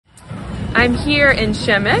I'm here in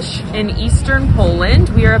Przemyśl in eastern Poland.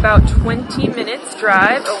 We are about 20 minutes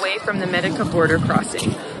drive away from the Medyka border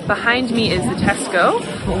crossing. Behind me is the Tesco,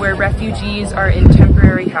 where refugees are in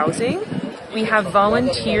temporary housing. We have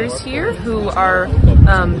volunteers here who are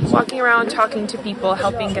walking around talking to people,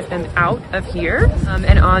 helping get them out of here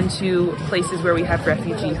and on to places where we have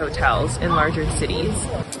refugee hotels in larger cities.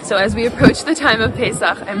 So as we approach the time of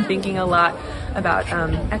Pesach, I'm thinking a lot about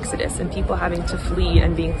exodus and people having to flee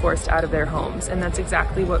and being forced out of their homes. And that's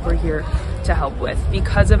exactly what we're here to help with.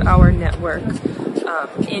 Because of our network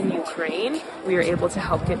in Ukraine, we are able to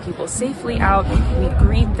help get people safely out. We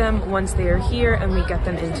greet them once they are here and we get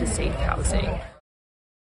them into safe housing.